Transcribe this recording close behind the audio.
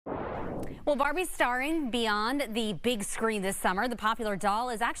Well, Barbie's starring beyond the big screen this summer. The popular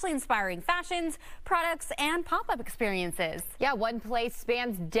doll is actually inspiring fashions, products, and pop-up experiences. Yeah, one place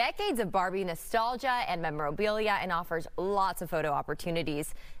spans decades of Barbie nostalgia and memorabilia and offers lots of photo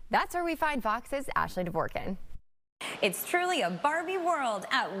opportunities. That's where we find Fox's Ashley Dvorkin. It's truly a Barbie world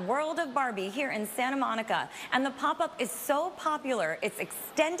at World of Barbie here in Santa Monica. And the pop-up is so popular, it's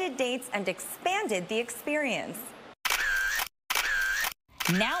extended dates and expanded the experience.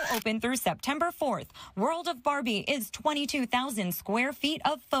 Now open through September 4th, World of Barbie is 22,000 square feet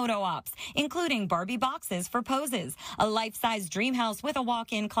of photo ops, including Barbie boxes for poses, a life-size dream house with a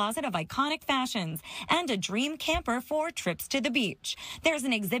walk-in closet of iconic fashions, and a dream camper for trips to the beach. There's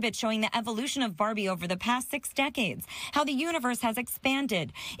an exhibit showing the evolution of Barbie over the past 6 decades, how the universe has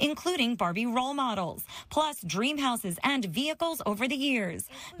expanded, including Barbie role models, plus dream houses and vehicles over the years.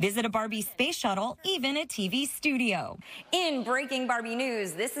 Visit a Barbie space shuttle, even a TV studio. In breaking Barbie news,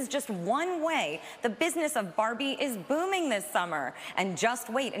 this is just one way the business of Barbie is booming this summer. And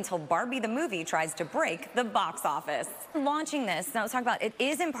just wait until Barbie the movie tries to break the box office. Launching this, now let's talk about it,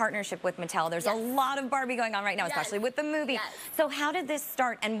 is in partnership with Mattel. There's a lot of Barbie going on right now, especially with the movie. So how did this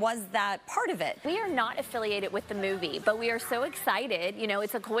start, and was that part of it? We are not affiliated with the movie, but we are so excited. You know,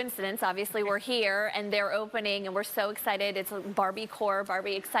 it's a coincidence. Obviously, we're here and they're opening, and we're so excited. It's Barbie core,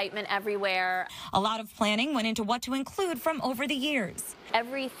 Barbie excitement everywhere. A lot of planning went into what to include from over the years.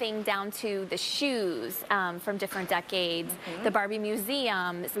 Everything down to the shoes from different decades, the Barbie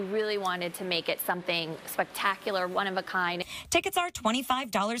Museum. We really wanted to make it something spectacular, one of a kind. Tickets are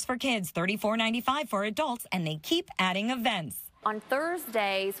 $25 for kids, $34.95 for adults, and they keep adding events. On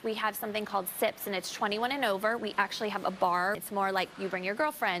Thursdays, we have something called Sips, and it's 21 and over. We actually have a bar. It's more like you bring your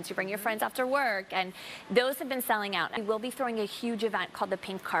girlfriends, you bring your friends after work, and those have been selling out. We will be throwing a huge event called the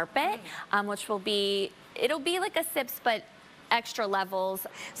Pink Carpet, which will be, it'll be like a Sips, but extra levels.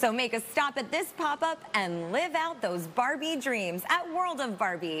 So make a stop at this pop-up and live out those Barbie dreams at World of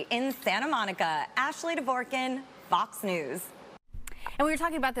Barbie in Santa Monica. Ashley Dvorkin, Fox News. And we were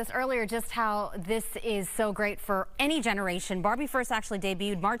talking about this earlier, just how this is so great for any generation. Barbie first actually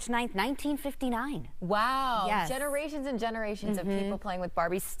debuted March 9th, 1959. Wow. Yes. Generations and generations of people playing with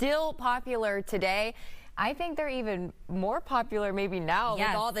Barbie. Still popular today. I think they're even more popular maybe now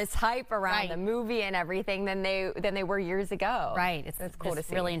with all this hype around the movie and everything than they were years ago. Right. It's cool to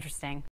see. Really interesting.